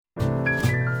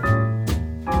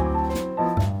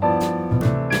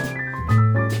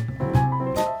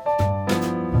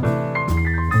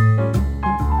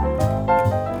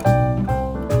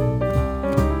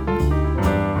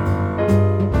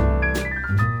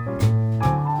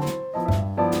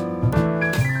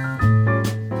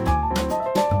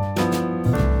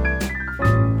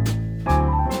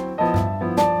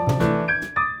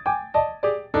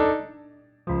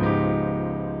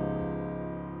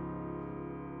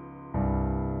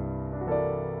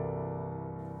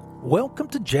Welcome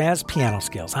to Jazz Piano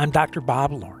Skills. I'm Dr.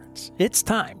 Bob Lawrence. It's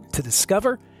time to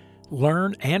discover,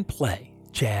 learn, and play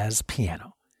jazz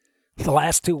piano. The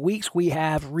last 2 weeks, we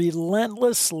have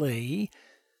relentlessly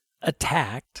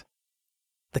attacked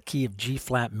the key of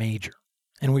G-flat major.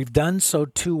 And we've done so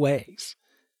two ways,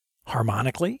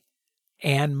 harmonically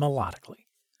and melodically.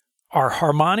 Our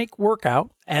harmonic workout,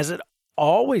 as it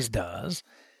always does,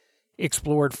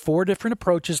 explored 4 different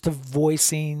approaches to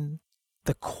voicing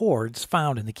the chords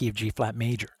found in the key of G-flat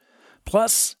major,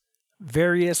 plus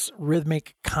various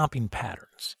rhythmic comping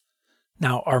patterns.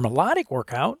 Now, our melodic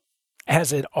workout,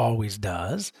 as it always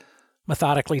does,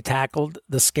 methodically tackled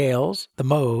the scales, the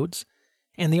modes,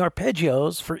 and the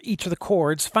arpeggios for each of the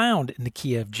chords found in the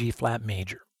key of G-flat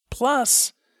major,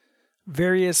 plus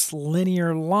various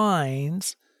linear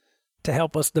lines to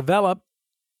help us develop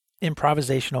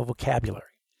improvisational vocabulary.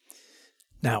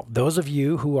 Now, those of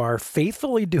you who are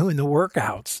faithfully doing the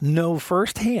workouts know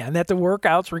firsthand that the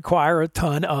workouts require a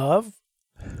ton of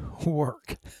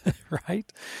work,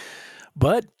 right?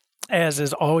 But as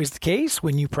is always the case,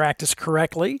 when you practice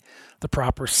correctly, the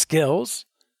proper skills,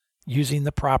 using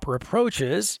the proper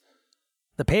approaches,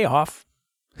 the payoff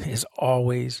is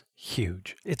always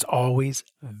huge. It's always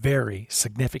very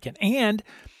significant. And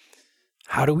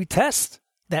how do we test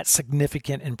that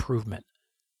significant improvement?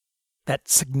 That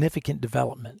significant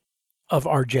development of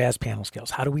our jazz piano skills.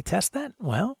 How do we test that?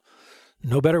 Well,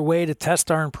 no better way to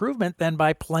test our improvement than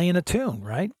by playing a tune,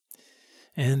 right?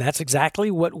 And that's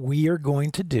exactly what we are going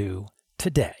to do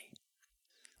today.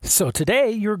 So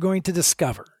today you're going to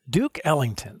discover Duke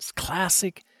Ellington's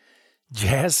classic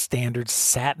jazz standard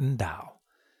Satin Dow.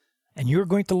 And you're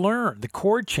going to learn the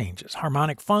chord changes,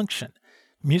 harmonic function,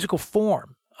 musical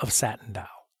form of Satin Dow.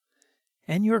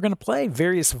 And you're going to play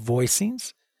various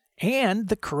voicings and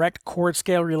the correct chord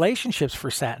scale relationships for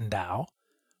Satin Dow,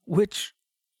 which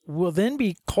will then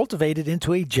be cultivated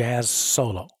into a jazz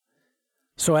solo.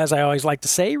 So as I always like to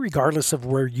say, regardless of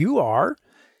where you are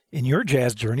in your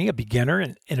jazz journey, a beginner,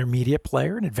 an intermediate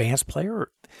player, an advanced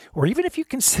player, or even if you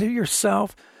consider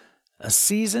yourself a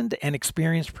seasoned and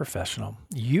experienced professional,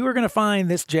 you are going to find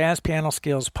this Jazz Piano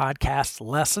Skills podcast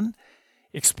lesson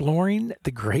exploring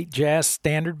the great jazz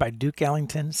standard by Duke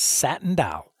Ellington, Satin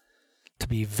Dow, to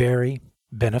be very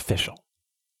beneficial.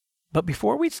 But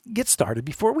before we get started,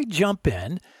 before we jump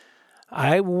in,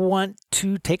 I want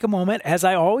to take a moment, as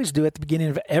I always do at the beginning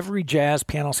of every Jazz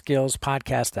Piano Skills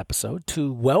podcast episode,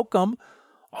 to welcome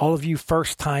all of you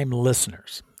first-time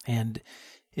listeners. And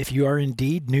if you are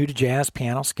indeed new to Jazz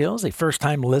Piano Skills, a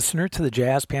first-time listener to the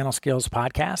Jazz Piano Skills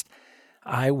podcast,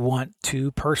 I want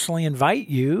to personally invite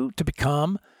you to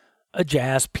become a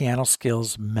Jazz Piano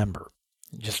Skills member.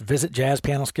 Just visit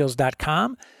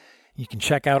jazzpianoskills.com. You can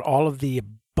check out all of the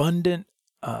abundant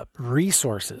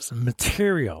resources,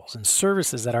 materials, and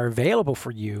services that are available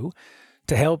for you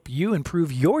to help you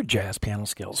improve your jazz piano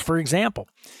skills. For example,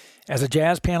 as a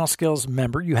Jazz Piano Skills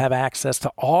member, you have access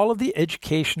to all of the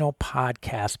educational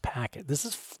podcast packet. This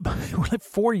is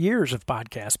 4 years of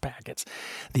podcast packets.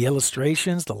 The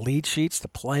illustrations, the lead sheets, the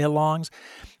play-alongs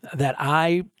that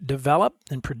I develop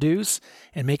and produce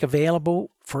and make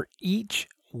available for each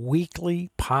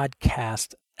weekly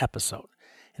podcast episode.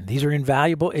 And these are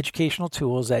invaluable educational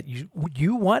tools that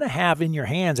you want to have in your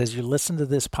hands as you listen to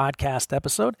this podcast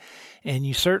episode, and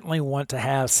you certainly want to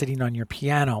have sitting on your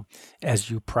piano as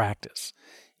you practice.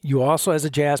 You also, as a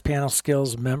Jazz Piano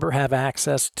Skills member, have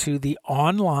access to the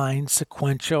online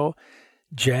sequential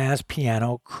jazz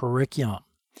piano curriculum,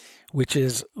 which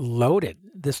is loaded.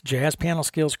 This Jazz Piano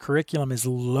Skills curriculum is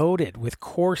loaded with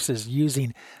courses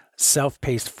using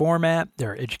self-paced format.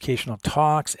 There are educational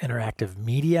talks, interactive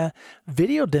media,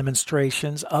 video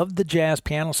demonstrations of the jazz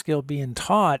piano skill being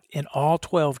taught in all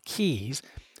 12 keys,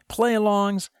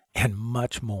 play-alongs, and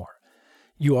much more.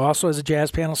 You also, as a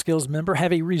Jazz Piano Skills member,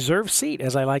 have a reserved seat,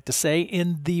 as I like to say,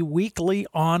 in the weekly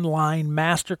online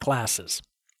masterclasses,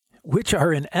 which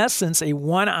are in essence a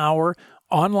 1-hour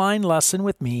online lesson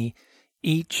with me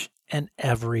each and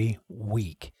every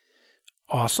week.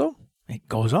 Also, it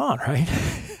goes on, right?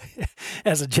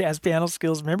 As a Jazz Piano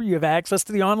Skills member, you have access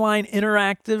to the online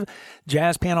interactive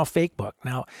Jazz Piano Fake Book.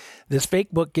 Now, this Fake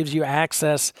Book gives you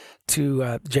access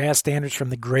to jazz standards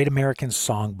from the Great American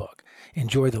Songbook.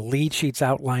 Enjoy the lead sheets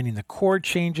outlining the chord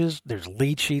changes. There's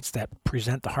lead sheets that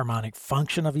present the harmonic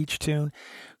function of each tune,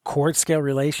 chord scale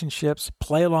relationships,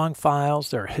 play-along files.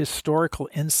 There are historical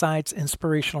insights,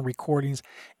 inspirational recordings,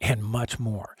 and much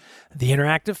more. The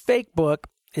interactive Fake Book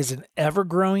is an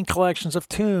ever-growing collection of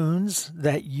tunes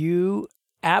that you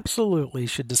absolutely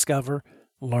should discover,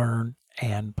 learn,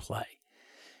 and play.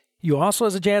 You also,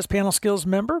 as a Jazz Piano Skills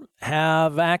member,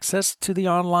 have access to the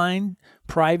online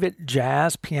private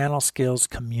Jazz Piano Skills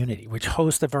community, which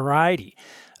hosts a variety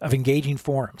of engaging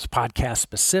forums,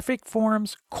 podcast-specific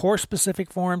forums,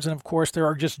 course-specific forums, and of course, there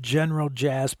are just general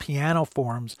jazz piano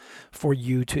forums for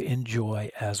you to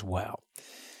enjoy as well.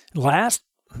 Last,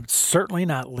 certainly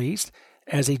not least,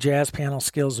 as a Jazz Piano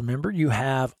Skills member, you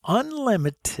have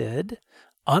unlimited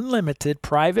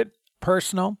private,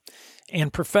 personal,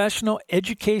 and professional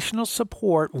educational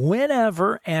support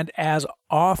whenever and as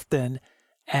often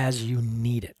as you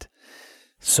need it.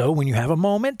 So when you have a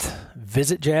moment,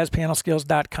 visit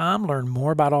jazzpianoskills.com, learn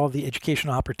more about all the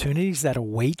educational opportunities that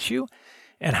await you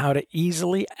and how to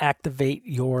easily activate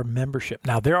your membership.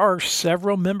 Now, there are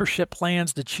several membership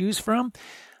plans to choose from.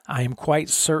 I am quite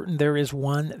certain there is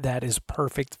one that is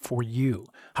perfect for you.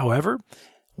 However,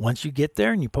 once you get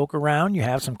there and you poke around, you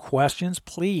have some questions,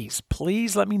 please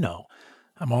let me know.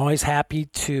 I'm always happy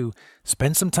to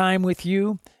spend some time with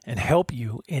you and help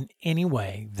you in any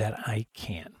way that I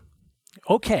can.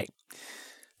 Okay,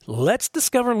 let's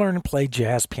discover, learn, and play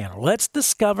jazz piano. Let's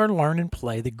discover, learn, and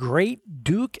play the great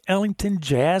Duke Ellington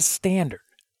jazz standard,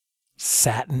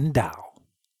 Satin Doll.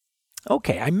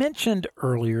 Okay, I mentioned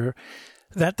earlier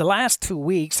that the last 2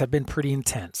 weeks have been pretty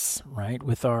intense, right?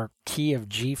 With our key of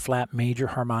G-flat major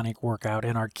harmonic workout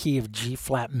and our key of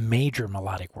G-flat major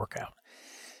melodic workout.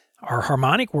 Our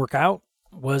harmonic workout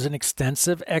was an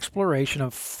extensive exploration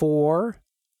of 4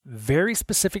 very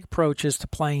specific approaches to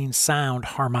playing sound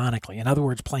harmonically, in other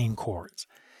words, playing chords.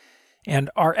 And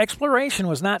our exploration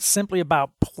was not simply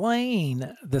about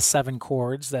playing the 7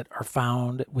 chords that are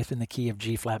found within the key of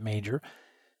G-flat major.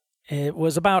 It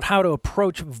was about how to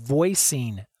approach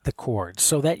voicing the chords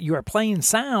so that you are playing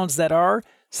sounds that are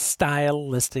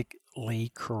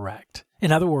stylistically correct.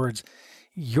 In other words,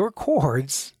 your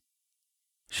chords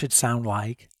should sound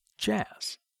like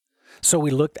jazz. So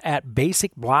we looked at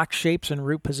basic block shapes and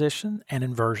root position and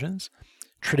inversions,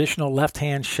 traditional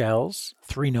left-hand shells,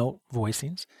 3-note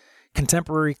voicings,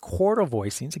 contemporary quartal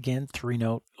voicings, again,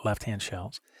 3-note left-hand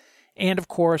shells, and of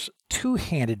course,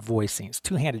 two-handed voicings,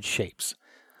 two-handed shapes.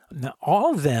 Now,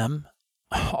 all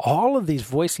of these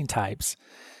voicing types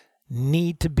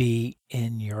need to be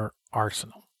in your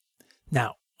arsenal.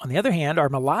 Now, on the other hand, our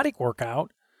melodic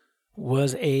workout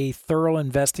was a thorough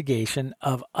investigation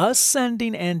of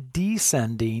ascending and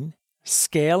descending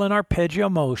scale and arpeggio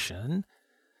motion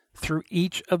through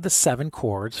each of the 7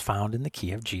 chords found in the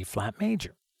key of G-flat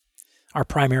major. Our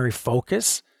primary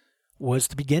focus was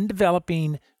to begin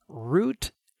developing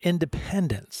root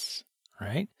independence,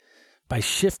 right? By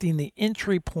shifting the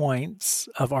entry points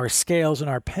of our scales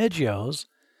and arpeggios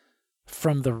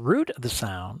from the root of the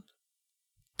sound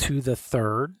to the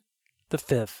 3rd, the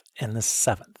 5th, and the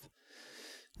 7th.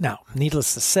 Now,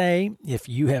 needless to say, if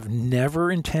you have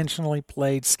never intentionally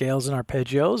played scales and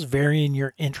arpeggios, varying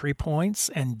your entry points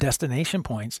and destination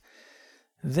points,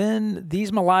 then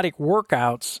these melodic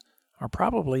workouts are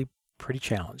probably pretty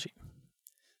challenging.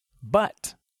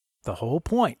 But the whole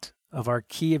point of our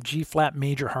key of G-flat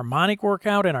major harmonic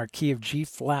workout and our key of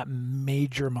G-flat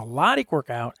major melodic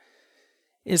workout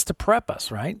is to prep us,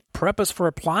 right? Prep us for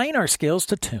applying our skills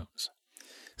to tunes.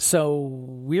 So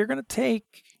we're going to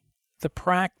take the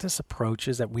practice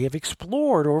approaches that we have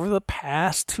explored over the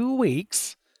past 2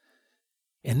 weeks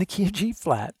in the key of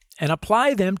G-flat and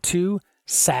apply them to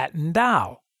Satin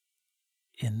Doll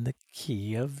in the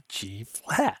key of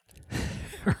G-flat,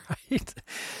 right?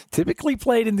 Typically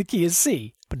played in the key of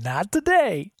C, but not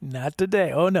today,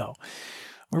 Oh no,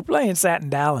 we're playing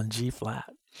Satin Doll in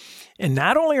G-flat. And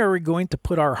not only are we going to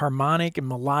put our harmonic and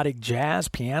melodic jazz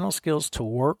piano skills to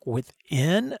work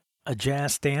within a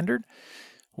jazz standard,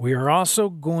 we are also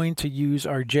going to use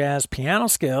our jazz piano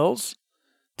skills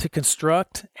to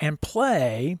construct and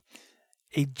play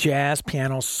a jazz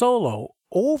piano solo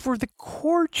over the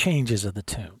chord changes of the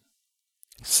tune.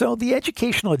 So the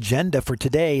educational agenda for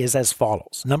today is as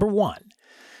follows. Number 1,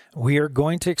 we are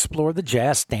going to explore the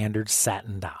jazz standard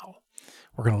Satin Doll.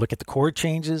 We're going to look at the chord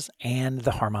changes and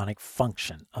the harmonic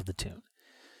function of the tune.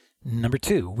 Number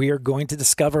 2, we are going to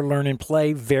discover, learn, and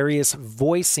play various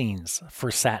voicings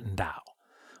for Satin Doll.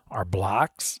 Our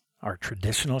blocks, our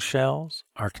traditional shells,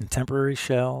 our contemporary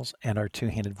shells, and our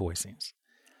two-handed voicings.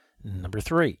 Number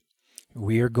 3,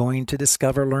 we are going to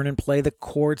discover, learn, and play the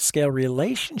chord-scale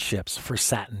relationships for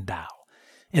Satin Doll.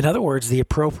 In other words, the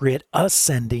appropriate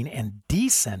ascending and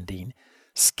descending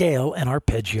scale and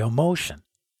arpeggio motion.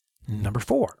 Number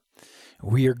 4,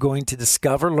 we are going to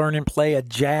discover, learn, and play a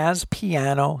jazz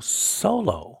piano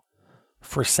solo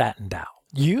for Satin Doll,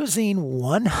 using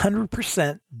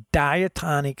 100%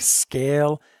 diatonic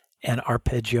scale and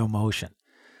arpeggio motion.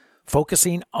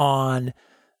 focusing on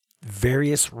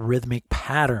various rhythmic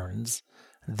patterns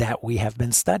that we have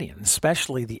been studying,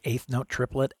 especially the eighth note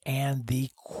triplet and the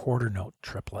quarter note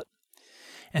triplet.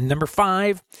 And number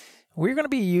 5, we're going to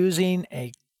be using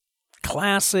a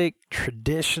classic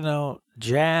traditional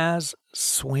jazz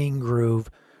swing groove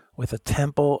with a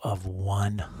tempo of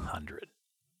 100.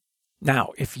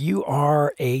 Now, if you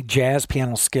are a Jazz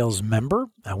Piano Skills member,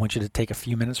 I want you to take a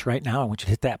few minutes right now. I want you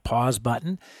to hit that pause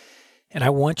button, and I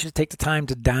want you to take the time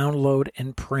to download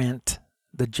and print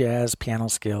the Jazz Piano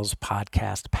Skills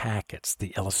podcast packets,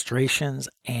 the illustrations,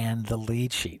 and the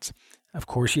lead sheets. Of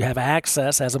course, you have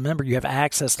access, as a member, you have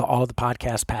access to all of the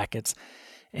podcast packets.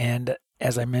 And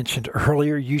as I mentioned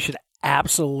earlier, you should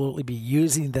absolutely be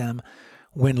using them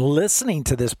when listening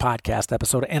to this podcast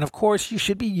episode. And of course, you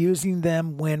should be using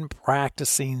them when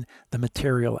practicing the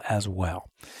material as well.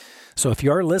 So if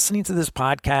you are listening to this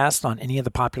podcast on any of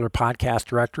the popular podcast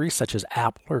directories, such as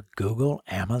Apple or Google,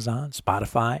 Amazon,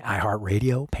 Spotify,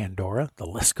 iHeartRadio, Pandora, the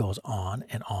list goes on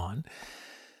and on,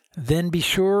 then be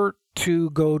sure to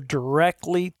go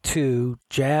directly to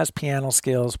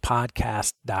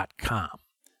jazzpianoskillspodcast.com.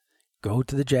 Go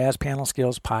to the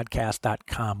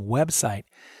jazzpianoskillspodcast.com website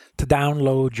to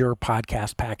download your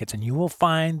podcast packets, and you will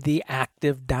find the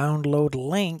active download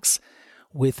links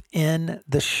within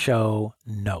the show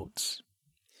notes.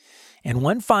 And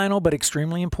one final but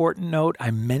extremely important note,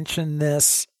 I mention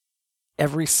this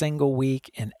every single week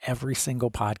in every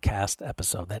single podcast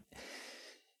episode, that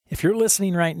if you're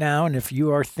listening right now and if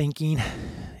you are thinking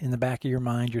in the back of your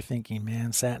mind, you're thinking,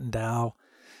 man, Satin Dow,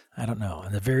 I don't know,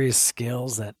 and the various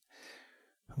skills that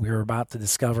we're about to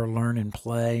discover, learn, and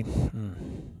play,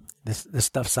 this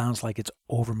stuff sounds like it's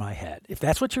over my head. If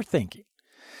that's what you're thinking,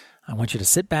 I want you to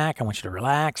sit back. I want you to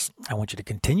relax. I want you to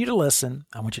continue to listen.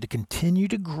 I want you to continue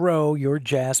to grow your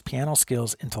jazz piano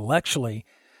skills intellectually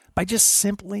by just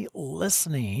simply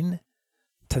listening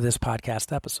to this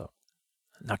podcast episode.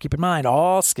 Now, keep in mind,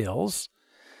 all skills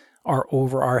are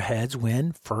over our heads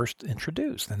when first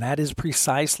introduced. And that is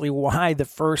precisely why the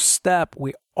first step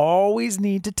we always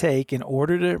need to take in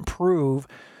order to improve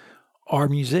our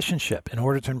musicianship, in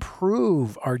order to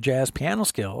improve our jazz piano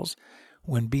skills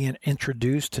when being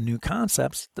introduced to new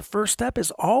concepts, the first step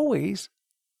is always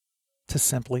to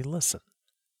simply listen.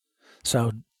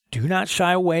 So do not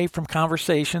shy away from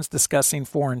conversations discussing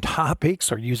foreign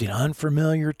topics or using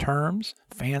unfamiliar terms,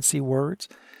 fancy words.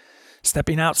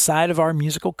 Stepping outside of our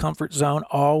musical comfort zone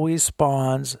always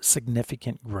spawns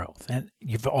significant growth. And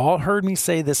you've all heard me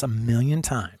say this a million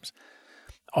times.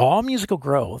 All musical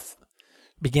growth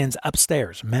begins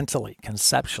upstairs, mentally,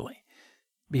 conceptually,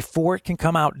 before it can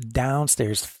come out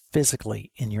downstairs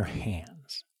physically in your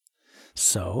hands.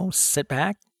 So sit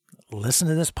back, listen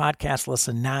to this podcast,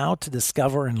 listen now to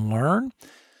discover and learn.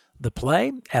 The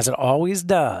play, as it always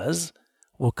does,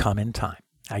 will come in time.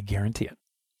 I guarantee it.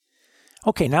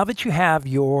 Okay, now that you have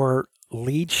your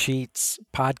lead sheets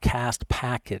podcast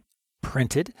packet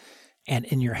printed and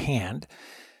in your hand,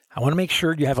 I want to make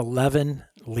sure you have 11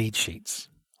 lead sheets.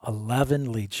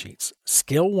 11 lead sheets,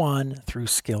 skill 1 through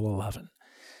skill 11.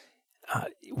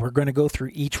 We're going to go through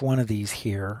each one of these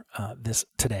here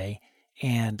today,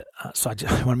 and so I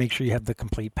want to make sure you have the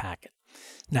complete packet.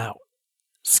 Now,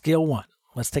 skill 1,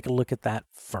 let's take a look at that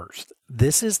first.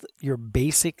 This is your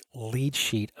basic lead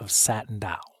sheet of Satin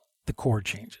Dow, the chord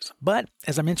changes. But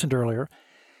as I mentioned earlier,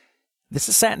 this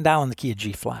is Satin Dow in the key of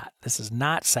G flat. This is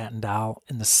not Satin Dow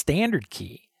in the standard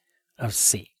key of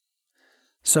C.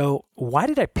 So why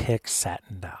did I pick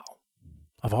Satin Dow?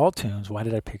 Of all tunes, why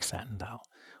did I pick Satin Dow?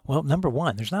 Well, number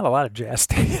one, there's not a lot of jazz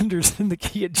standards in the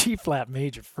key of G flat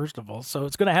major, first of all. So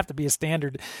it's going to have to be a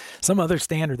standard, some other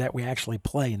standard that we actually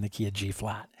play in the key of G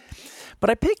flat. But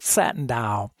I picked Satin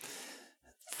Dow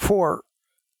for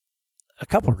a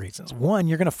couple of reasons. One,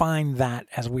 you're going to find that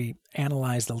as we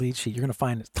analyze the lead sheet, you're going to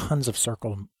find tons of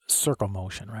circle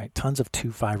motion, right? Tons of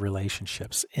 2-5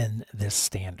 relationships in this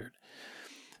standard.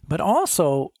 But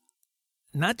also,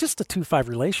 not just the 2-5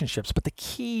 relationships, but the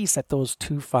keys that those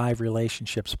 2-5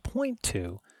 relationships point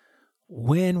to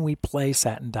when we play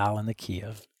Satin Dow in the key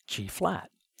of G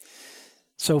flat.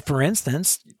 So for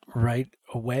instance, right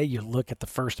away, you look at the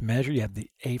first measure, you have the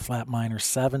A flat minor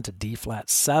 7 to D flat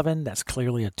 7. That's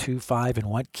clearly a 2-5 in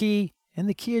what key? In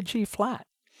the key of G flat.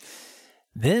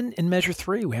 Then in measure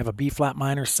 3, we have a B flat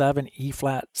minor 7, E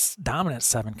flat dominant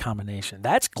 7 combination.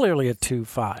 That's clearly a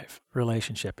 2-5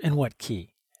 relationship. In what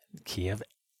key? The key of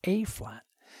A flat.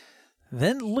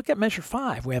 Then look at measure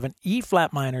 5. We have an E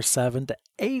flat minor 7 to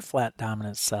A flat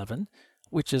dominant 7,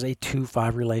 which is a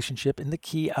 2-5 relationship in the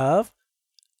key of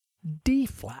D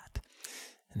flat.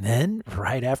 And then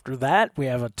right after that, we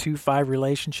have a 2-5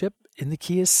 relationship in the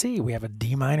key of C. We have a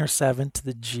D minor 7 to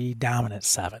the G dominant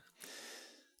 7.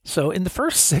 So in the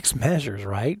first 6 measures,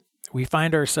 right, we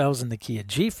find ourselves in the key of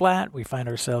G flat, we find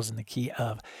ourselves in the key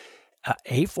of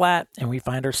A flat, and we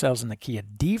find ourselves in the key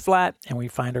of D flat, and we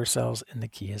find ourselves in the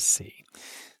key of C.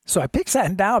 So I picked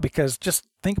Satin Dow because just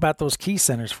think about those key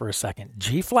centers for a second.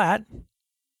 G flat,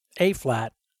 A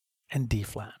flat, and D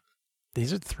flat.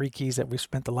 These are the 3 keys that we've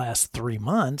spent the last 3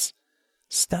 months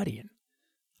studying.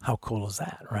 How cool is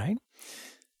that, right?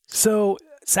 So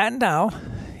Satin Dow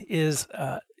is,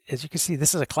 as you can see,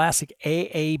 this is a classic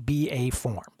AABA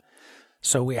form.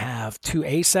 So we have 2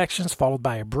 A sections followed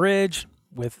by a bridge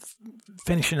with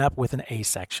finishing up with an A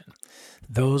section.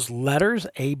 Those letters,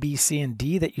 A, B, C, and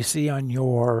D that you see on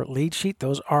your lead sheet,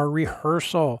 those are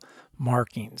rehearsal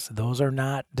markings. Those are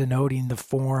not denoting the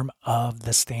form of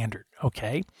the standard,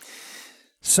 okay?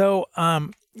 So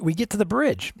we get to the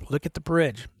bridge. Look at the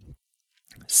bridge.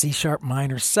 C sharp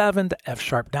minor 7 to F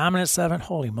sharp dominant 7.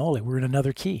 Holy moly, we're in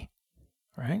another key,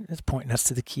 right? It's pointing us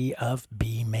to the key of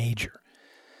B major.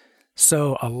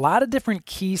 So a lot of different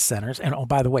key centers. And oh,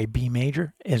 by the way, B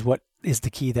major is what is the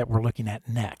key that we're looking at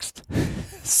next.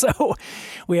 So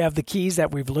we have the keys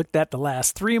that we've looked at the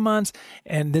last 3 months.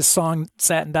 And this song,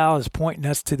 Satin Dow, is pointing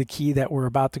us to the key that we're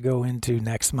about to go into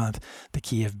next month, the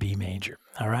key of B major.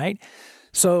 All right.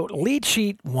 So lead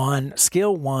sheet 1,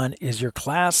 skill 1 is your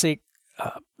classic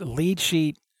lead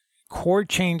sheet, chord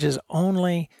changes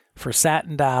only for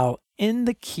Satin Dow in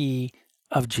the key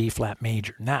of G flat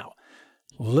major. Now,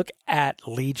 look at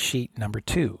lead sheet number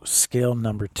 2, skill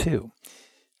number 2.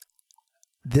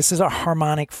 This is our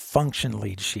harmonic function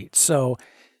lead sheet. So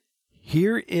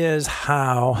here is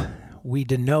how we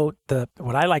denote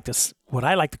what I like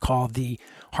to call the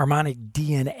harmonic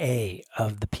DNA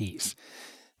of the piece.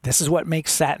 This is what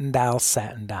makes Satin Dow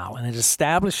Satin Dow, and it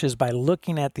establishes by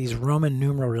looking at these Roman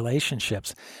numeral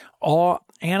relationships, all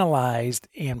analyzed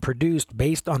and produced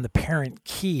based on the parent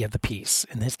key of the piece,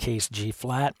 in this case G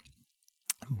flat.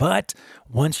 But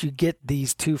once you get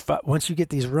these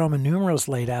Roman numerals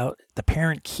laid out, the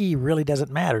parent key really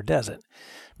doesn't matter, does it?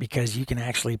 Because you can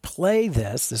actually play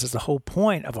this. This is the whole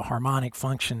point of a harmonic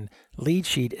function lead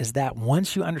sheet, is that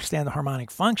once you understand the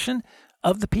harmonic function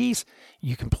of the piece,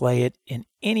 you can play it in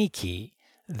any key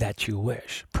that you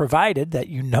wish, provided that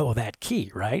you know that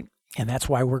key, right? And that's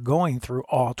why we're going through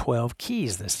all 12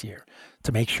 keys this year,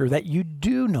 to make sure that you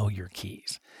do know your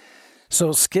keys.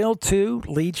 So skill 2,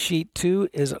 lead sheet 2,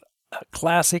 is a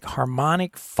classic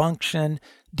harmonic function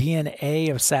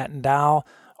DNA of Satin Dow,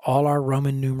 all our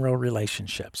Roman numeral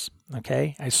relationships,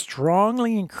 okay? I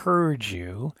strongly encourage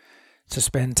you to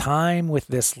spend time with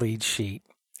this lead sheet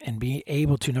and be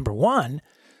able to, number one,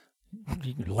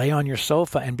 you can lay on your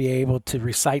sofa and be able to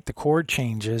recite the chord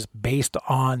changes based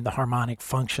on the harmonic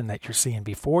function that you're seeing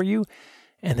before you.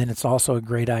 And then it's also a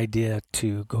great idea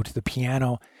to go to the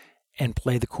piano and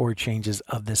play the chord changes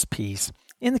of this piece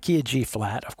in the key of G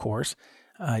flat, of course,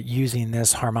 using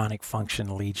this harmonic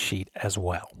function lead sheet as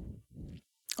well.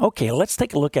 Okay, let's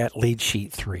take a look at lead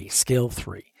sheet 3, skill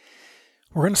 3.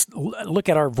 We're going to look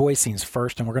at our voicings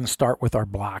first, and we're going to start with our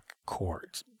block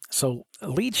chords. So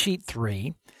lead sheet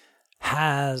 3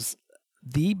 has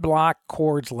the block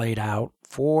chords laid out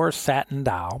for Satin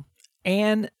Dow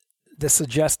and the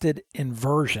suggested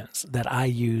inversions that I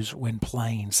use when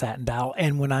playing Satin Dow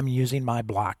and when I'm using my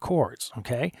block chords,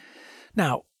 okay?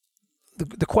 Now,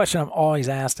 the question I'm always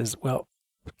asked is, well,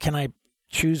 can I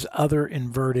choose other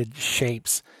inverted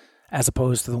shapes as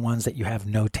opposed to the ones that you have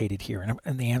notated here?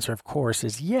 And the answer, of course,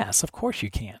 is yes, of course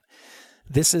you can.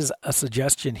 This is a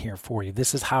suggestion here for you.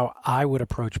 This is how I would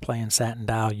approach playing Satin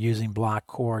Dow using block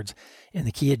chords in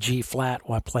the key of G flat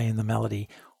while playing the melody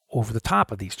over the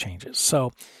top of these changes.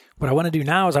 So what I want to do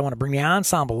now is I want to bring the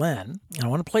ensemble in, and I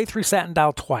want to play through Satin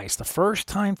Dow twice. The first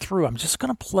time through, I'm just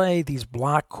going to play these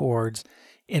block chords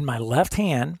in my left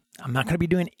hand. I'm not going to be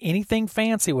doing anything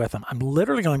fancy with them. I'm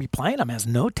literally going to be playing them as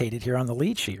notated here on the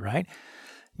lead sheet, right?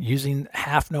 Using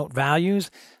half note values,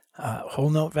 whole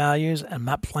note values. I'm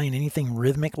not playing anything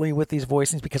rhythmically with these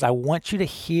voicings because I want you to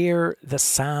hear the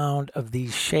sound of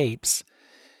these shapes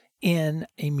in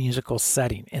a musical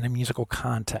setting, in a musical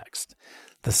context.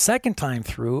 The second time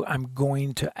through, I'm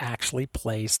going to actually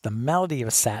place the melody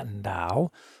of Satin Dow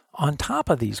on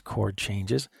top of these chord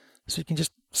changes so you can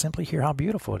just simply hear how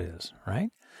beautiful it is,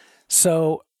 right?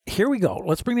 So here we go.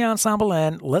 Let's bring the ensemble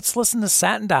in. Let's listen to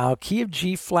Satin Dow, key of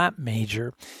G flat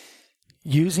major,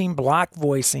 using block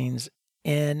voicings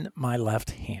in my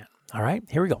left hand. All right,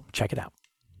 here we go. Check it out.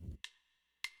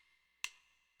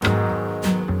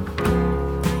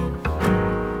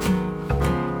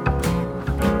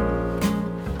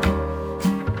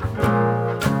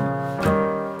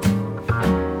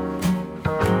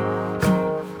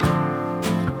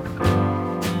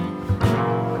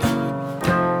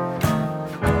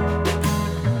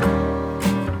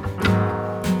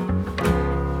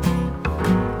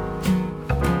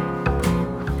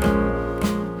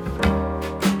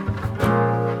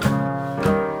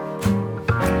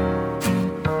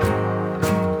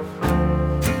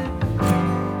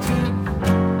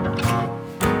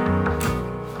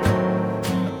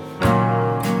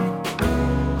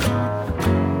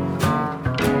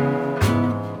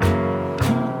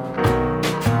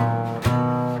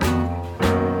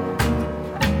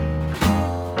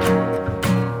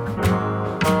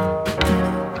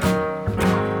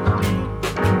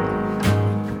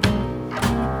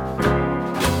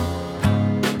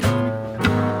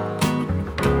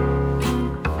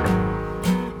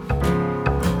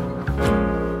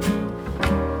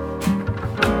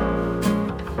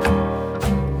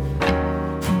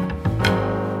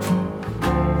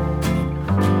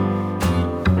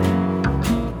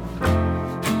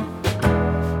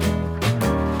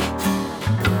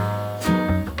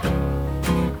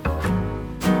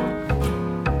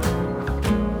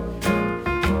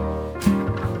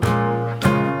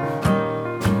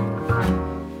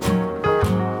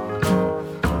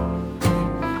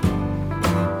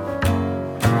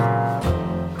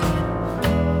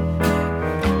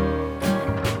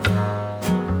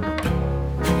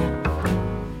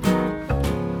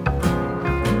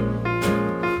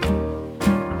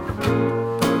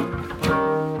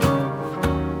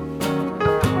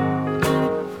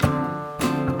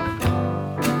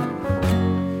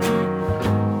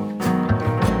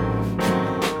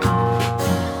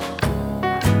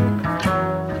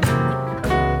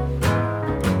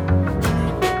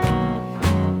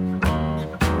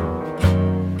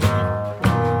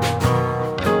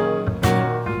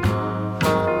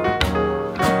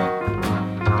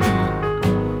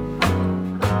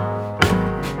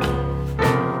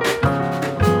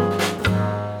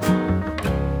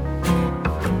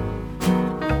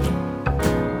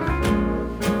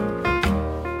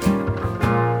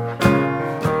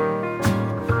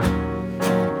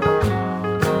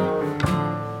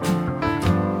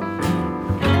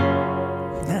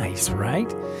 voice,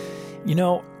 right? You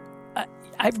know,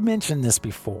 I've mentioned this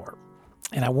before,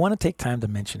 and I want to take time to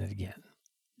mention it again,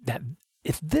 that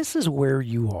if this is where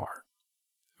you are,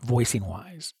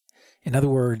 voicing-wise, in other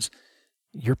words,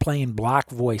 you're playing block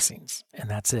voicings, and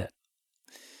that's it,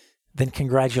 then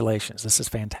congratulations. This is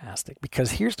fantastic,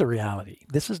 because here's the reality.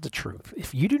 This is the truth.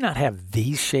 If you do not have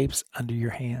these shapes under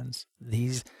your hands,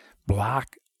 these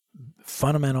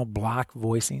fundamental block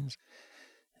voicings,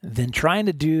 then trying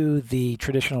to do the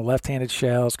traditional left-handed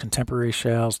shells, contemporary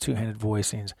shells, two-handed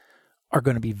voicings are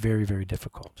going to be very, very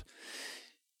difficult.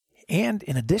 And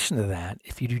in addition to that,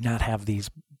 if you do not have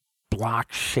these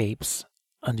block shapes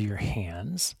under your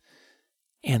hands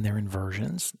and their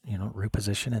inversions, root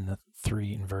position and the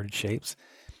three inverted shapes,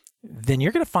 then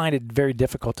you're going to find it very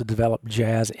difficult to develop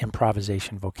jazz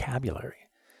improvisation vocabulary.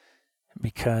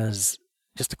 Because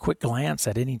just a quick glance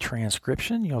at any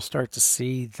transcription, you'll start to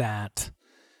see that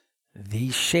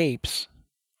these shapes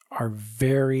are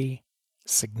very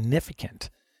significant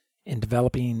in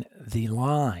developing the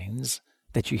lines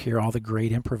that you hear all the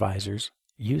great improvisers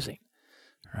using,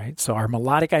 right? So our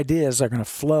melodic ideas are going to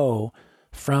flow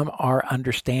from our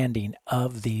understanding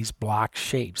of these block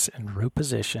shapes and root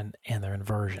position and their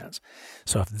inversions.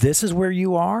 So if this is where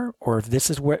you are, or if this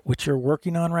is what you're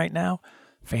working on right now,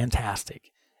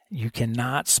 fantastic. You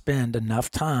cannot spend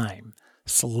enough time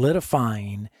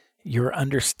solidifying your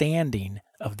understanding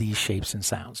of these shapes and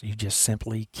sounds. You just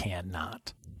simply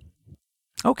cannot.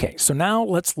 Okay, so now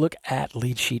let's look at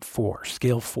lead sheet 4,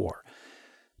 scale 4,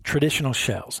 traditional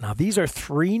shells. Now these are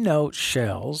 3-note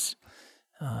shells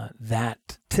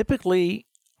that typically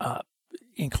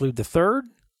include the 3rd,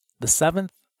 the 7th,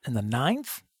 and the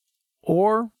 9th,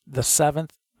 or the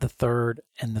 7th, the 3rd,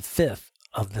 and the 5th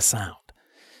of the sound.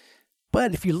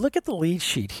 But if you look at the lead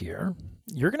sheet here,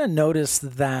 you're going to notice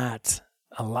that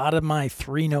a lot of my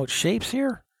 3-note shapes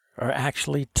here are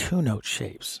actually 2-note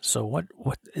shapes. So what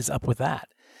is up with that?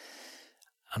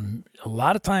 A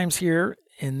lot of times here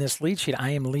in this lead sheet,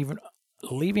 I am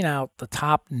leaving out the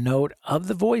top note of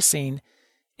the voicing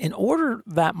in order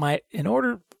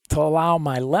to allow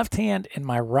my left hand and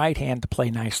my right hand to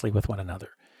play nicely with one another.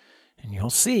 And you'll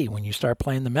see when you start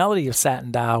playing the melody of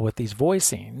Satin Doll with these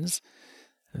voicings,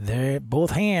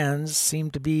 both hands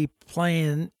seem to be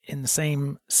playing in the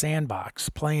same sandbox,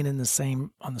 playing on the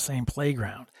same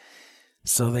playground.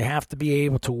 So they have to be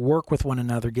able to work with one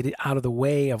another, get it out of the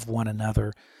way of one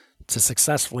another to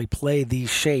successfully play these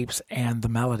shapes and the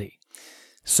melody.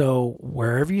 So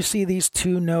wherever you see these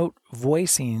 2-note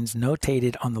voicings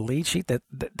notated on the lead sheet,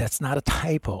 that's not a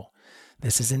typo.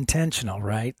 This is intentional,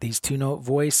 right? These 2-note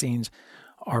voicings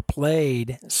are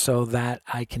played so that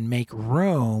I can make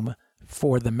room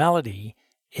for the melody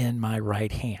in my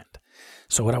right hand.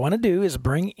 So what I want to do is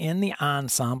bring in the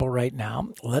ensemble right now.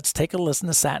 Let's take a listen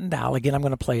to Satin Doll. Again, I'm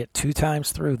going to play it 2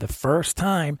 times through. The first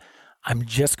time, I'm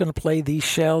just going to play these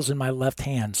shells in my left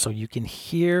hand so you can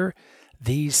hear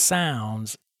these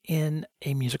sounds in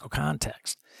a musical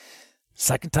context.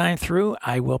 Second time through,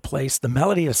 I will place the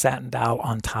melody of Satin Doll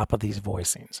on top of these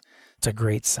voicings. It's a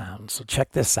great sound. So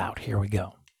check this out. Here we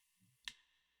go.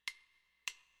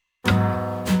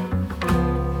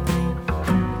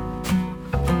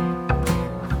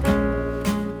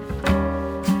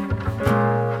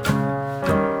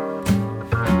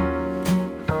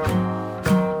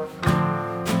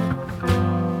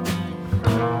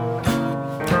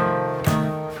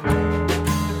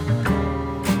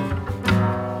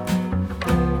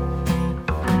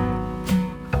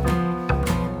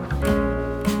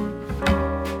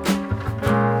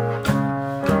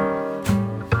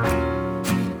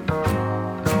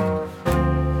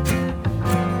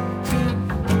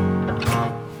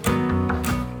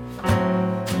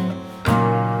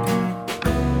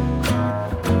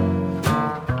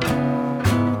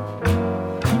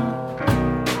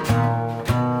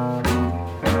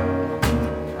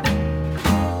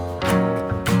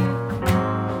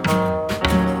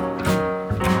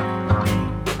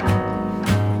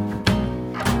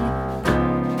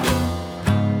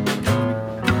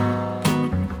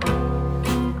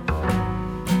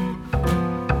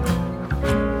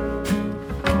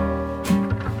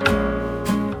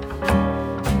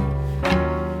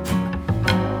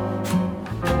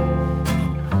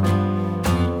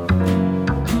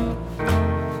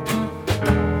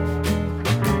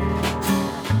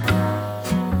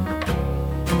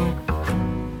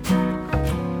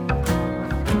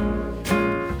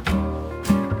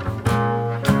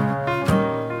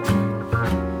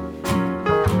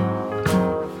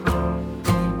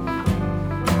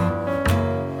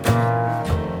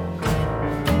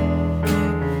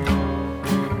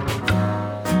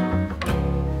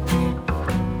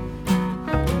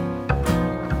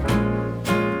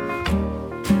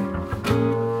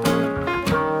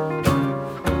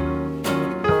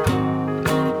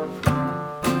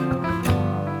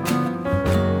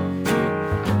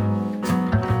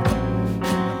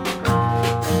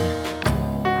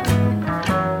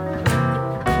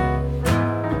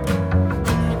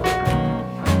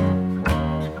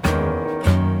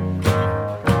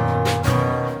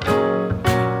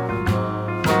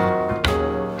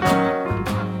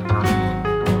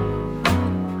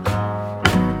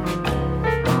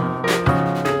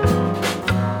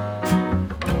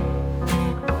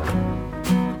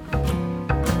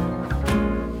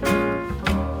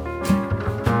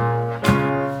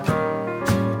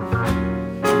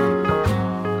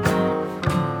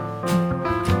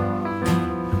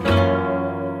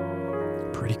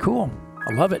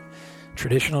 love it.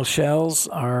 Traditional shells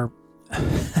are,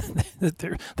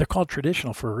 they're called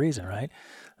traditional for a reason, right?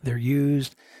 They're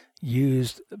used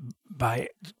by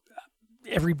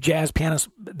every jazz pianist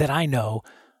that I know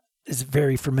is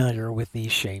very familiar with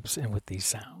these shapes and with these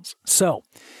sounds. So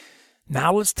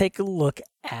now let's take a look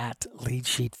at lead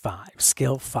sheet 5,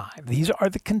 scale 5. These are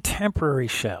the contemporary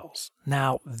shells.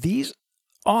 Now, these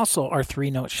also are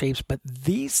 3-note shapes, but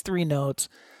these 3 notes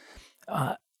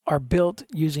are built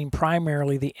using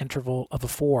primarily the interval of a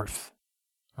fourth,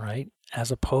 right?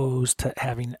 As opposed to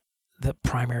having the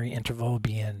primary interval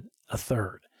being a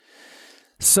third.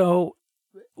 So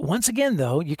once again,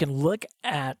 though, you can look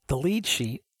at the lead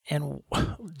sheet, and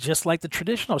just like the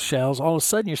traditional shells, all of a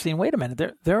sudden you're seeing, wait a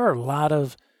minute, there are a lot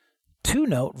of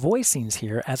 2-note voicings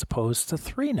here as opposed to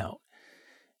 3-note.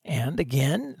 And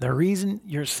again, the reason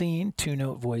you're seeing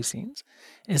 2-note voicings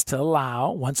is to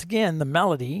allow, once again, the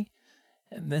melody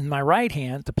in my right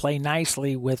hand to play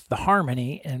nicely with the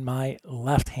harmony in my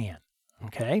left hand.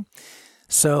 Okay?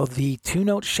 So the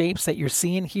 2-note shapes that you're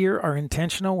seeing here are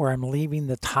intentional, where I'm leaving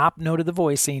the top note of the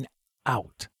voicing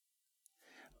out.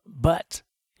 But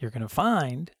you're going to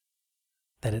find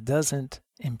that it doesn't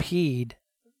impede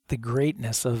the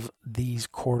greatness of these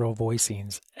chordal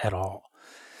voicings at all.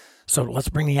 So let's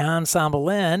bring the ensemble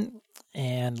in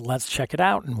and let's check it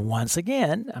out. And once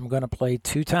again, I'm going to play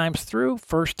 2 times through.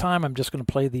 First time, I'm just going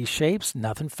to play these shapes,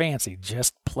 nothing fancy,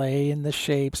 just play in the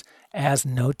shapes as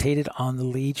notated on the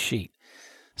lead sheet.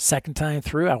 Second time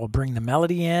through, I will bring the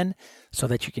melody in so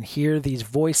that you can hear these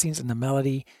voicings and the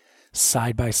melody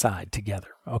side by side together.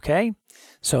 Okay?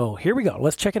 So here we go.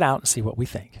 Let's check it out and see what we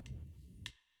think.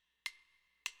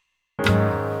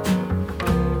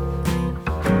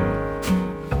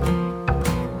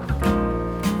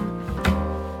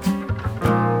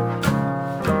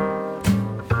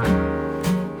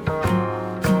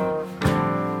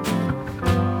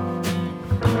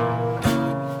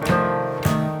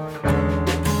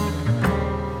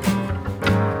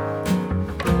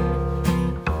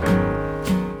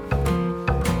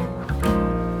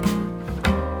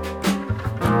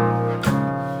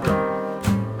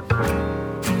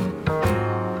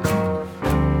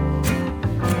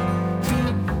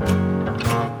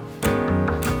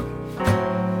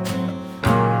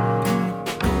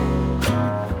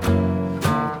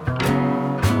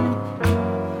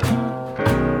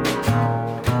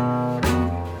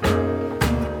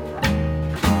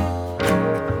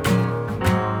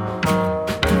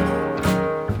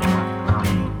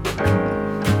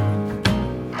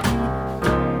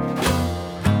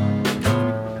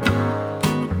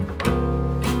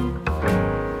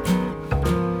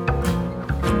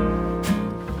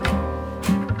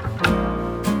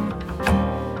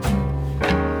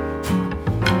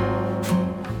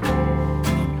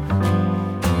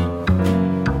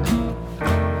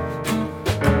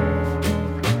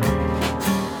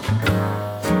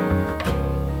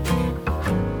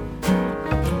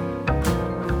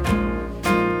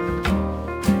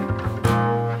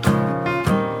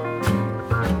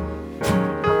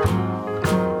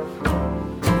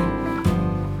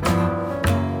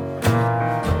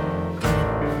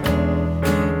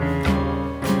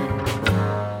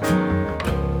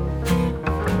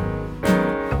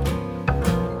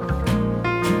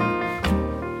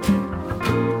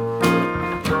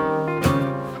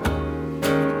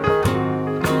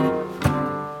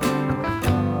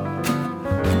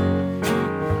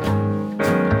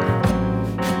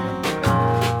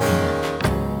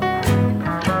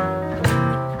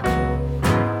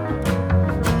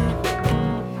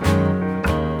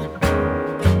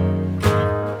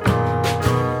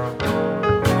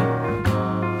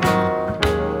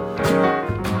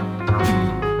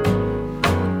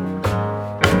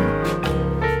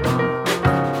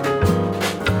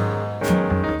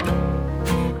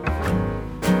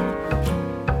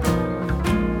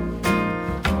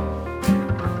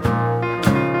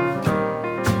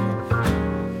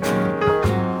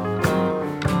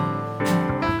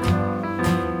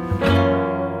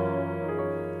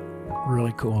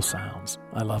 Cool sounds.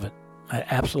 I love it. I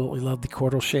absolutely love the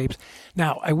chordal shapes.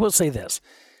 Now, I will say this.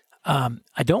 I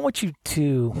don't want you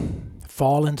to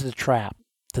fall into the trap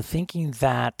to thinking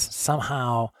that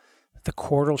somehow the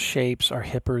chordal shapes are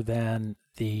hipper than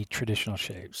the traditional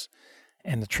shapes,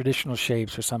 and the traditional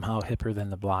shapes are somehow hipper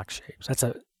than the block shapes. That's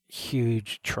a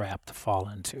huge trap to fall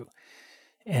into,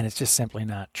 and it's just simply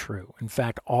not true. In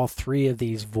fact, all 3 of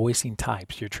these voicing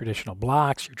types, your traditional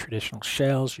blocks, your traditional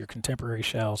shells, your contemporary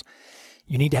shells,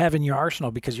 you need to have in your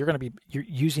arsenal, because you're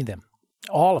using them,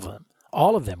 all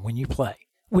of them when you play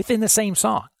within the same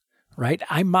song, right?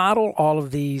 I model all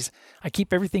of these. I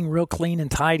keep everything real clean and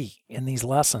tidy in these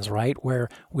lessons, right? Where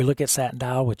we look at Satin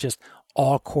Dial with just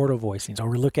all quarter voicings, or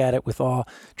we look at it with all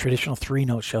traditional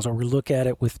 3-note shells, or we look at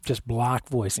it with just block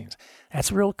voicings.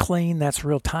 That's real clean, that's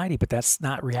real tidy, but that's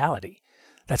not reality.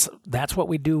 That's what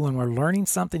we do when we're learning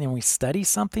something and we study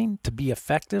something to be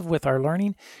effective with our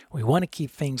learning. We want to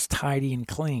keep things tidy and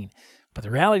clean. But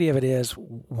the reality of it is,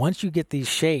 once you get these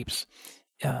shapes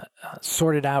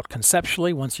sorted out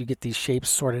conceptually, once you get these shapes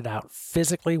sorted out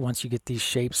physically, once you get these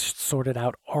shapes sorted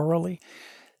out orally,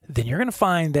 then you're going to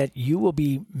find that you will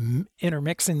be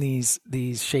intermixing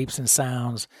these shapes and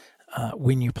sounds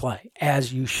when you play,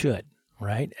 as you should,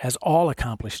 right? As all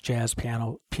accomplished jazz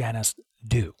pianists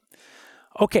do.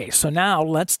 Okay, so now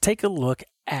let's take a look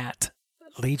at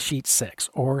lead sheet 6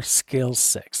 or skill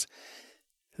 6.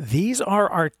 These are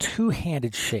our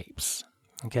two-handed shapes,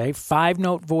 okay?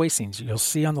 5-note voicings. You'll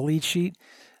see on the lead sheet,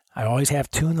 I always have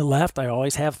 2 in the left. I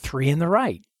always have 3 in the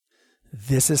right.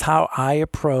 This is how I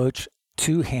approach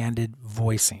two-handed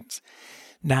voicings.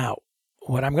 Now,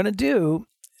 what I'm going to do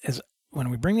is when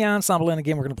we bring the ensemble in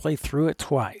again, we're going to play through it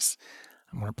twice.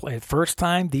 I'm going to play the first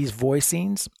time these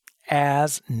voicings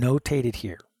as notated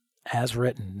here, as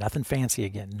written, nothing fancy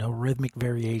again, no rhythmic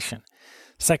variation.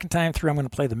 Second time through, I'm going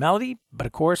to play the melody, but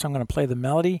of course, I'm going to play the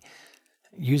melody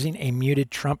using a muted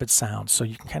trumpet sound, so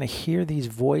you can kind of hear these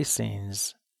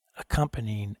voicings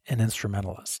accompanying an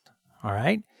instrumentalist. All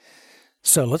right?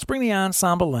 So let's bring the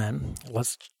ensemble in.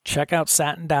 Let's check out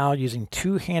Satin Dial using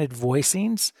two-handed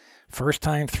voicings. First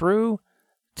time through,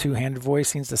 two-handed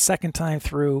voicings. The second time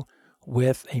through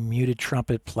with a muted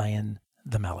trumpet playing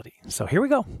the melody. So here we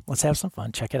go. Let's have some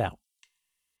fun. Check it out.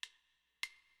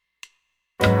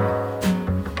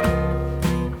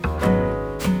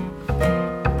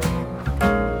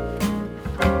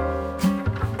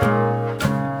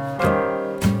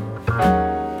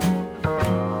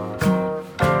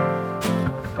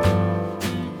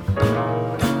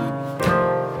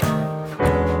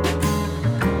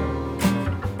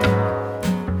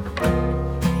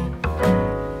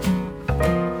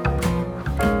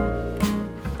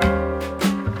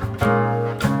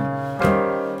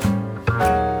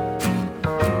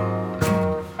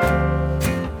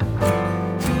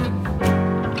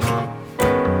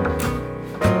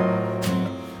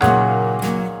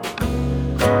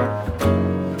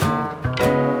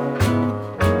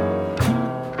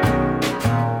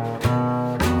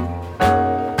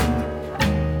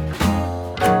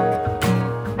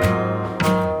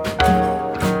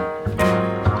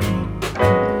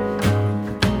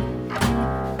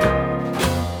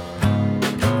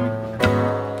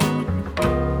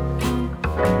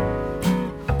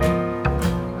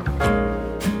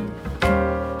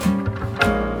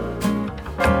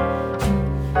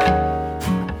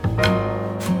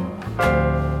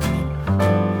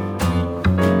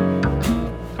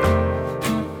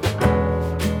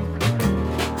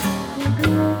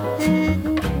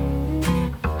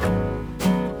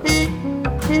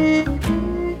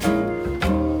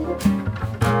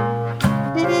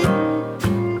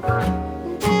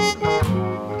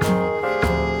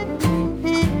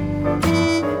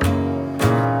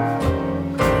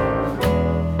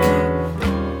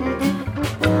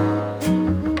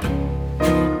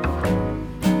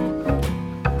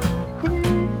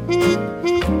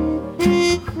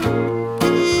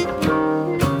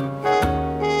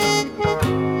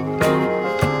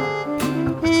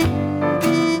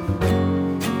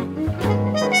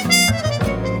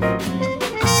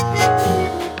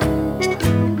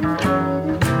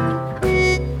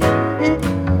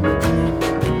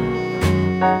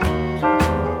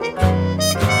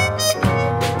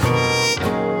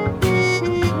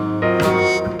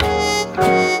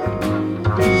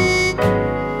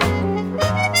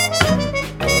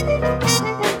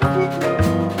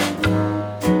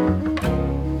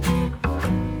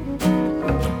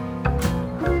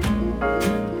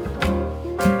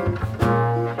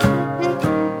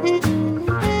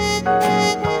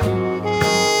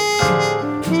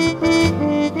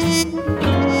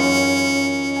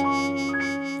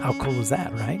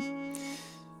 That, right?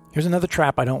 Here's another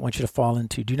trap I don't want you to fall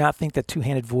into. Do not think that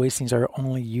two-handed voicings are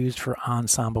only used for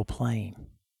ensemble playing.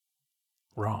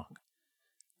 Wrong.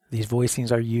 These voicings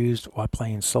are used while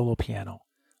playing solo piano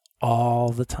all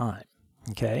the time.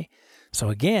 Okay? So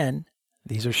again,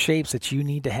 these are shapes that you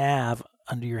need to have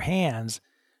under your hands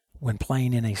when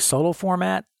playing in a solo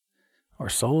format or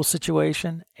solo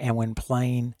situation and when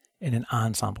playing in an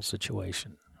ensemble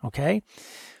situation. Okay?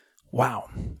 Wow.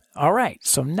 All right.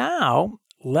 So now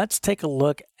let's take a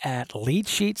look at lead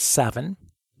sheet 7,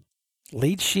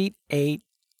 lead sheet 8,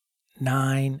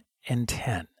 9, and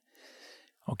 10.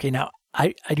 Okay, now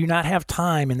I do not have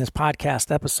time in this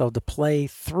podcast episode to play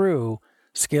through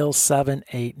skills 7,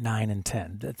 8, 9, and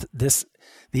 10.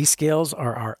 These skills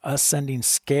are our ascending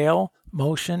scale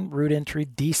motion, root entry,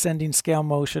 descending scale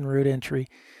motion, root entry,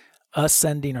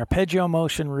 ascending arpeggio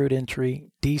motion, root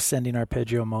entry, descending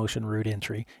arpeggio motion, root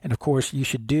entry. And of course, you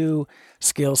should do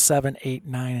skills 7, 8,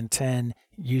 9, and 10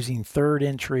 using third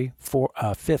entry,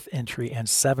 fifth entry, and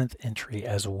seventh entry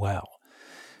as well.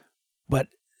 But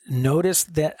notice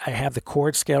that I have the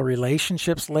chord scale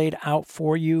relationships laid out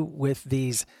for you with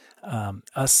these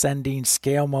ascending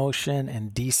scale motion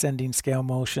and descending scale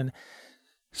motion.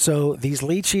 So these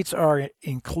lead sheets are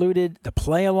included. The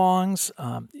play-alongs,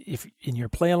 if in your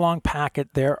play-along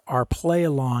packet, there are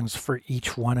play-alongs for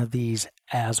each one of these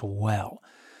as well.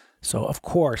 So of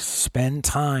course, spend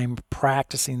time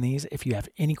practicing these. If you have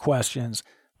any questions,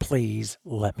 please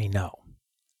let me know.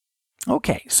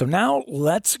 Okay, so now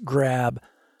let's grab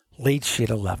lead sheet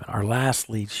 11, our last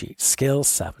lead sheet, skill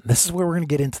 7. This is where we're going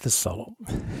to get into the solo.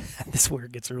 This is where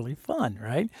it gets really fun,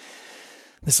 right?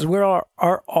 This is where all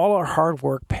our hard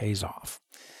work pays off.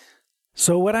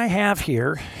 So what I have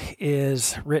here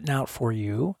is written out for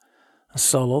you a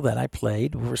solo that I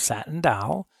played over Satin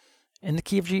Dow in the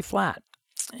key of G flat.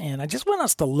 And I just want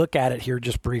us to look at it here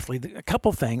just briefly. A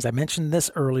couple things. I mentioned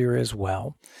this earlier as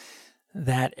well,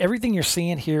 that everything you're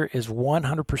seeing here is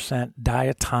 100%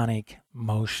 diatonic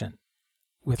motion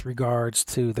with regards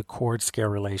to the chord scale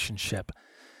relationship.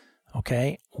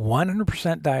 Okay,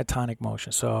 100% diatonic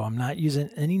motion. So I'm not using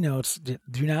any notes.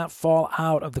 Do not fall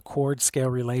out of the chord scale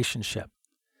relationship.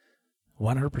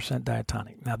 100%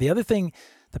 diatonic. Now, the other thing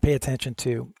to pay attention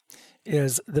to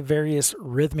is the various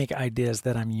rhythmic ideas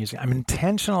that I'm using. I'm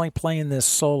intentionally playing this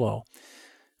solo,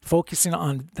 focusing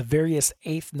on the various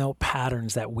eighth note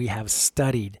patterns that we have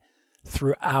studied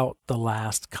throughout the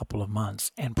last couple of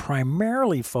months, and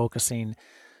primarily focusing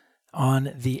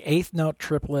on the eighth note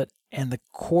triplet and the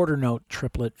quarter note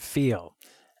triplet feel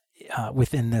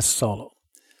within this solo.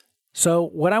 So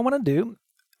what I want to do,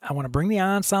 I want to bring the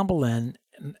ensemble in,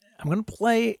 and I'm going to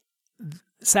play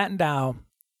Satin Dow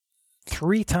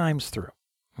 3 times through,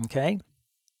 okay?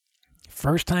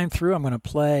 First time through, I'm going to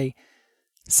play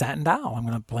Satin Dow. I'm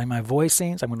going to play my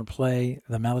voicings. I'm going to play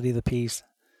the melody of the piece.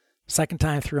 Second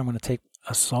time through, I'm going to take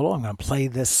a solo. I'm going to play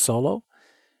this solo.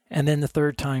 And then the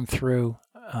third time through,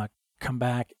 come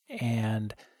back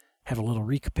and have a little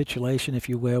recapitulation, if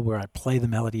you will, where I play the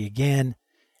melody again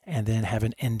and then have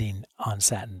an ending on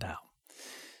Satin Dow.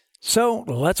 So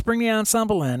let's bring the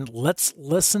ensemble in. Let's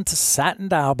listen to Satin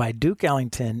Dow by Duke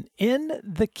Ellington in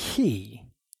the key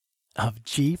of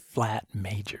G flat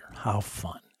major. How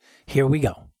fun. Here we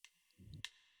go.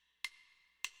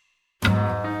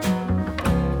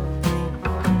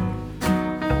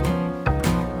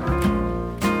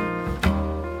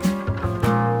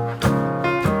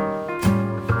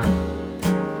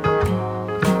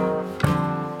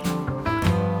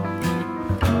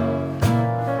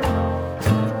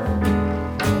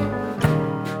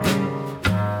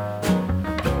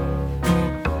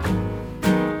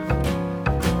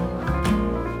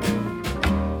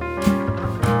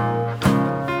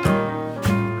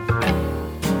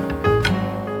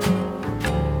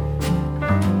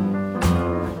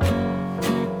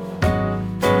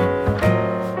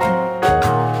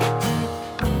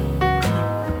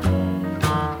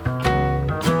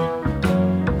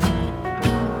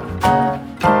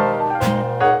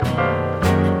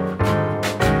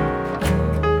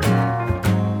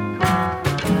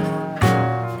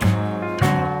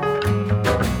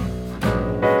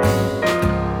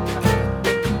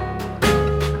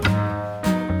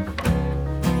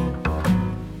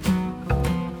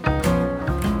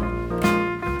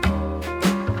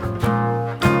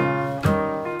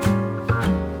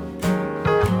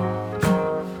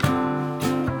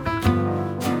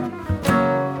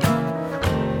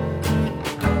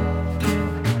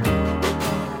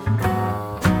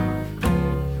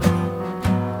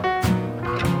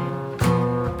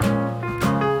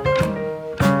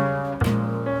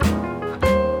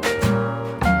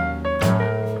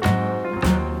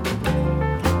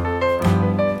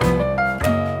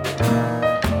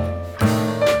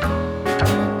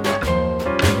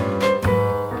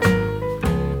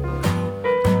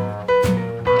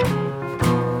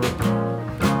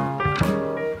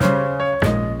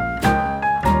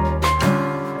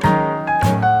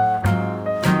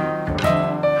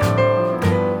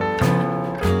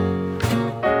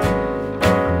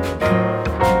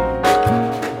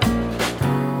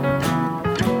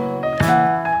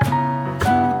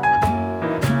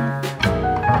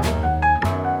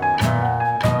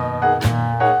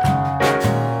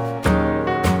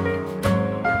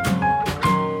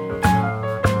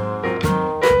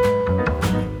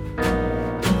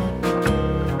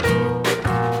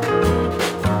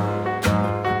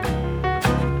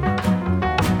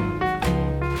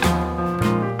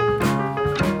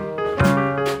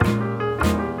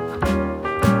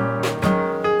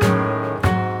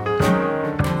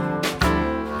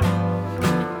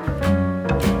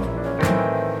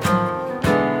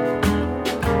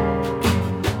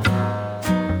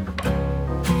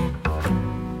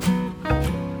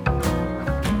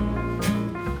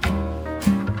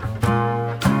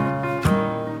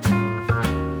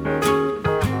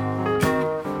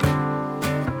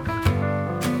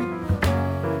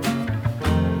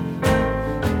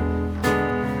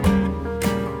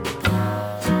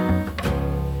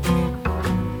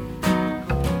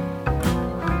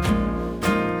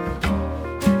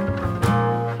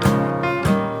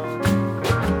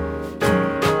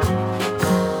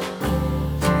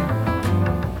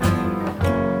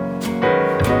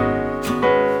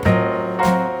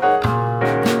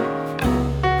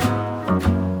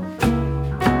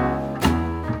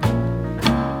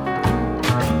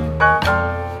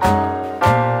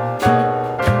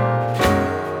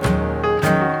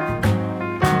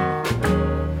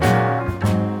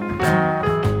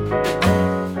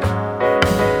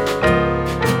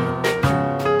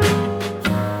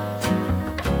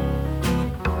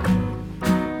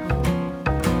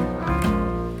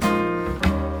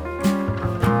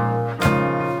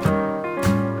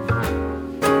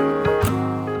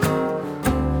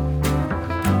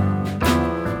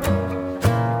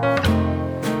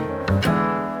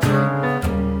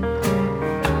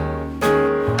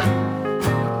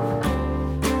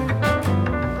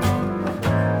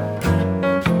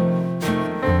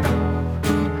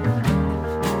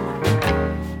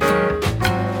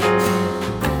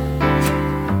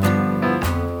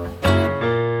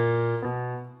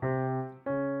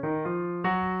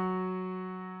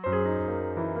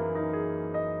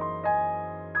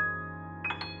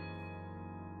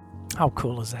 How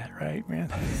cool is that, right, man?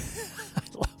 I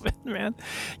love it, man.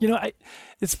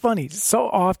 It's funny. So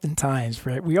oftentimes,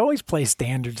 right, we always play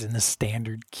standards in the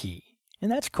standard key.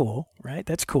 And that's cool, right?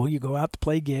 That's cool. You go out to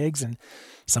play gigs and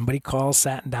somebody calls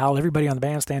Satin Doll. Everybody on the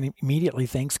bandstand immediately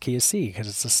thinks key of C because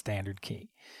it's a standard key.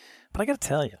 But I got to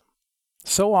tell you,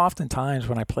 so oftentimes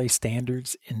when I play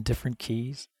standards in different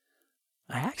keys,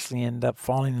 I actually end up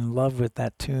falling in love with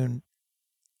that tune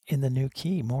in the new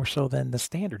key more so than the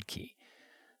standard key.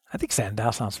 I think Satin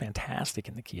Doll sounds fantastic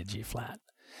in the key of G flat.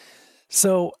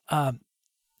 So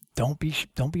don't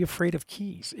be afraid of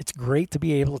keys. It's great to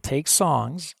be able to take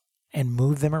songs and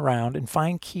move them around and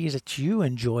find keys that you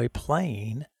enjoy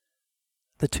playing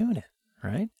the tune in,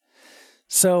 right?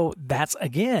 So that's,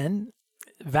 again,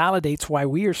 validates why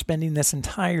we are spending this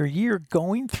entire year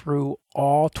going through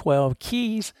all 12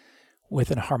 keys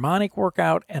with a harmonic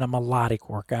workout and a melodic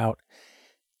workout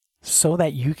so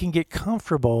that you can get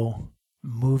comfortable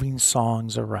moving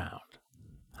songs around.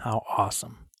 How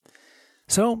awesome.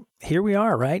 So here we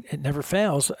are, right? It never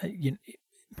fails.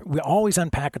 We always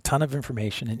unpack a ton of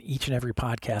information in each and every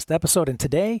podcast episode. And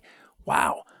today,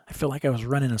 wow, I feel like I was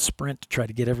running a sprint to try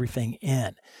to get everything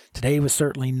in. Today was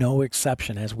certainly no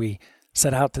exception as we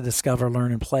set out to discover,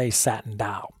 learn, and play Satin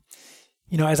Doll.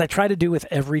 As I try to do with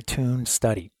every tune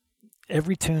study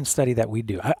that we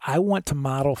do, I want to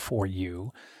model for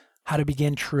you how to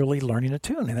begin truly learning a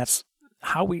tune. And that's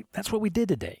what we did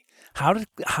today. How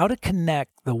to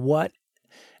connect the what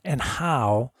and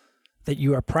how that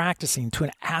you are practicing to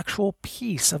an actual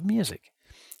piece of music.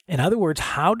 In other words,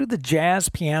 how do the jazz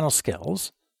piano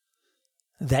skills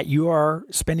that you are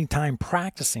spending time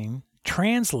practicing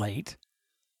translate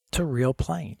to real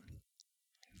playing?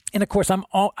 And of course,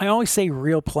 I always say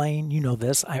real playing. You know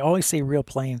this. I always say real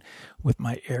playing with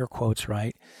my air quotes,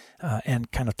 right?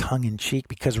 And kind of tongue in cheek,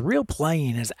 because real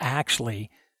playing is actually,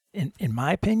 in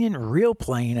my opinion, real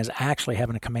playing is actually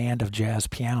having a command of jazz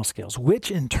piano skills,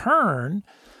 which in turn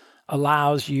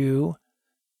allows you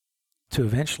to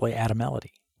eventually add a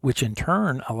melody, which in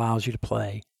turn allows you to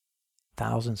play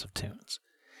thousands of tunes.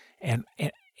 And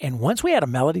once we add a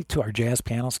melody to our jazz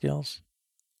piano skills,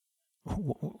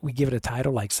 we give it a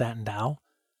title like Satin Doll,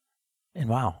 and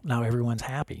wow, now everyone's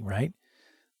happy, right?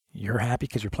 You're happy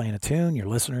because you're playing a tune. Your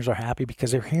listeners are happy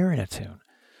because they're hearing a tune.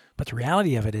 But the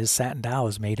reality of it is Satin Doll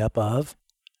is made up of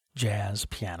jazz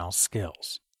piano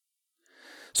skills.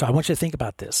 So I want you to think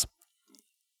about this.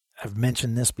 I've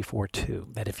mentioned this before too,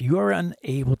 that if you are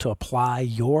unable to apply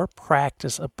your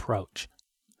practice approach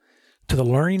to the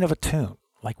learning of a tune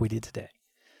like we did today,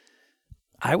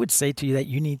 I would say to you that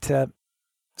you need to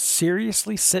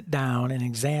seriously sit down and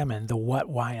examine the what,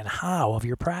 why, and how of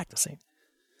your practicing.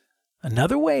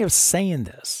 Another way of saying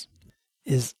this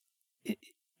is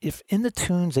if in the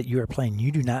tunes that you are playing,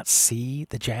 you do not see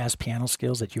the jazz piano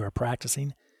skills that you are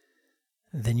practicing,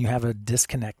 then you have a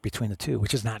disconnect between the two,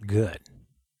 which is not good.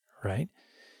 Right?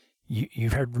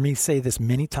 You've heard me say this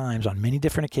many times on many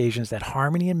different occasions that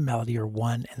harmony and melody are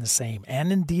one and the same.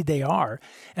 And indeed they are.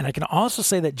 And I can also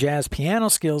say that jazz piano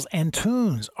skills and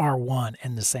tunes are one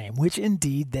and the same, which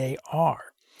indeed they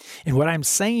are. And what I'm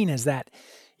saying is that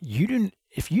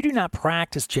if you do not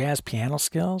practice jazz piano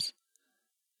skills,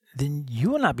 then you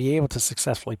will not be able to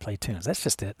successfully play tunes. That's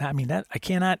just it. I mean, I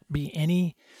cannot be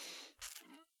any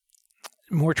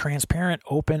more transparent,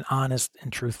 open, honest,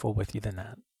 and truthful with you than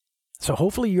that. So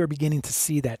hopefully you're beginning to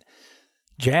see that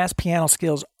jazz piano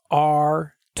skills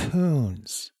are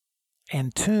tunes,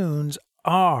 and tunes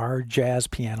are jazz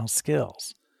piano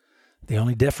skills. The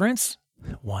only difference,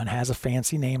 one has a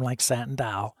fancy name like Satin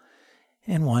Doll,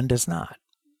 and one does not.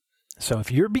 So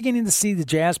if you're beginning to see the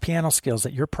jazz piano skills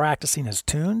that you're practicing as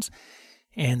tunes,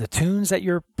 and the tunes that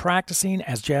you're practicing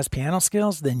as jazz piano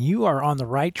skills, then you are on the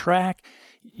right track.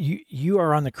 You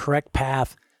are on the correct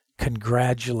path.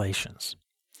 Congratulations.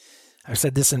 I've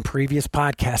said this in previous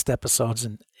podcast episodes,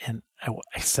 and I want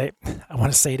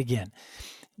to say it again.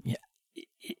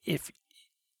 If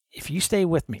you stay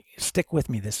with me, stick with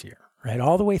me this year, right,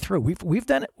 all the way through. We've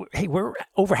done it. Hey, we're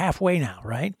over halfway now,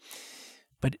 right?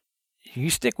 But if you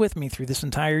stick with me through this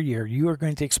entire year, you are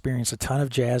going to experience a ton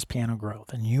of jazz piano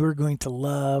growth, and you are going to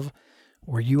love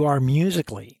where you are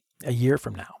musically a year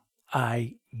from now.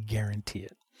 I guarantee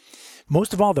it.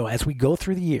 Most of all, though, as we go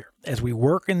through the year, as we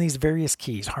work in these various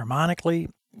keys harmonically,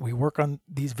 we work on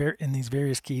these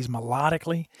various keys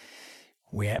melodically,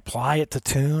 we apply it to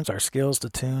tunes, our skills to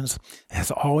tunes.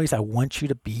 As always, I want you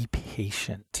to be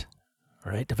patient,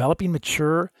 right? Developing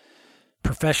mature,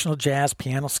 professional jazz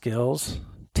piano skills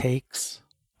takes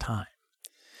time.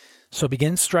 So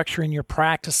begin structuring your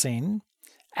practicing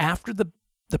after the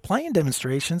playing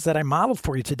demonstrations that I modeled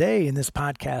for you today in this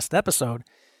podcast episode.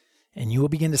 And you will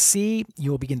begin to see,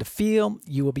 you will begin to feel,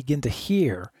 you will begin to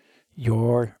hear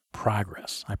your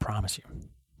progress. I promise you.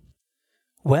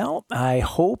 Well, I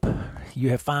hope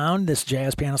you have found this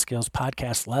Jazz Piano Skills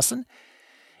podcast lesson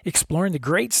exploring the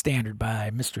great standard by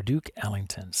Mr. Duke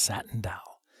Ellington, Satin Dow.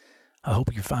 I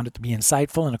hope you found it to be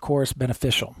insightful and, of course,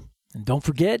 beneficial. And don't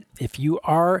forget, if you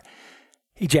are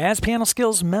a Jazz Piano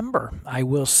Skills member, I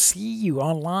will see you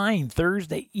online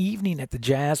Thursday evening at the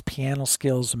Jazz Piano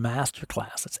Skills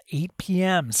Masterclass. It's 8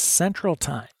 p.m. Central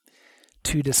Time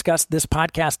to discuss this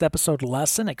podcast episode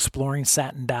lesson, exploring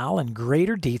Satin Dow in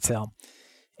greater detail,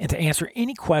 and to answer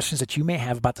any questions that you may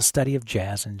have about the study of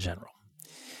jazz in general.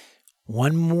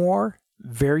 One more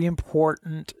very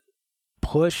important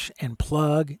push and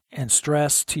plug and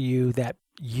stress to you that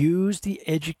use the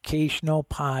educational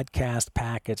podcast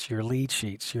packets, your lead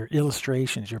sheets, your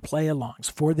illustrations, your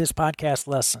play-alongs for this podcast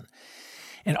lesson.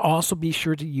 And also be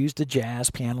sure to use the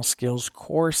Jazz Piano Skills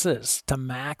courses to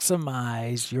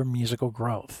maximize your musical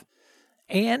growth.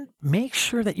 And make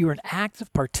sure that you're an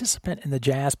active participant in the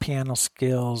Jazz Piano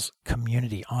Skills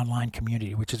community, online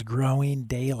community, which is growing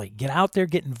daily. Get out there,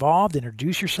 get involved,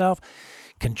 introduce yourself,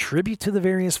 contribute to the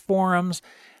various forums,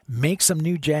 make some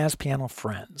new jazz piano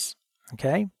friends.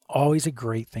 Okay? Always a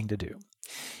great thing to do.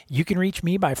 You can reach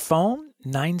me by phone,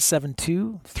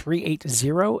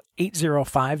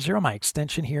 972-380-8050. My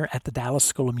extension here at the Dallas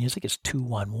School of Music is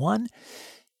 211.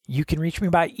 You can reach me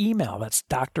by email. That's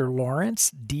Dr.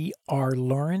 Lawrence,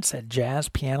 drlawrence at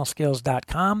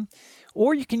jazzpianoskills.com.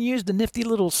 Or you can use the nifty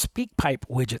little SpeakPipe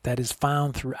widget that is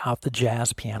found throughout the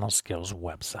Jazz Piano Skills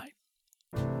website.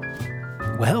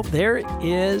 Well, there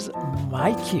is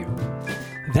my cue.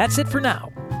 That's it for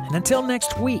now. And until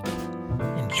next week,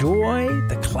 enjoy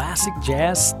the classic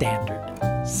jazz standard,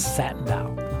 Satin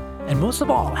Dow. And most of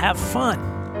all, have fun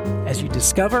as you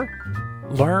discover,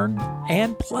 learn,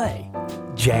 and play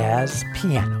jazz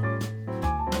piano.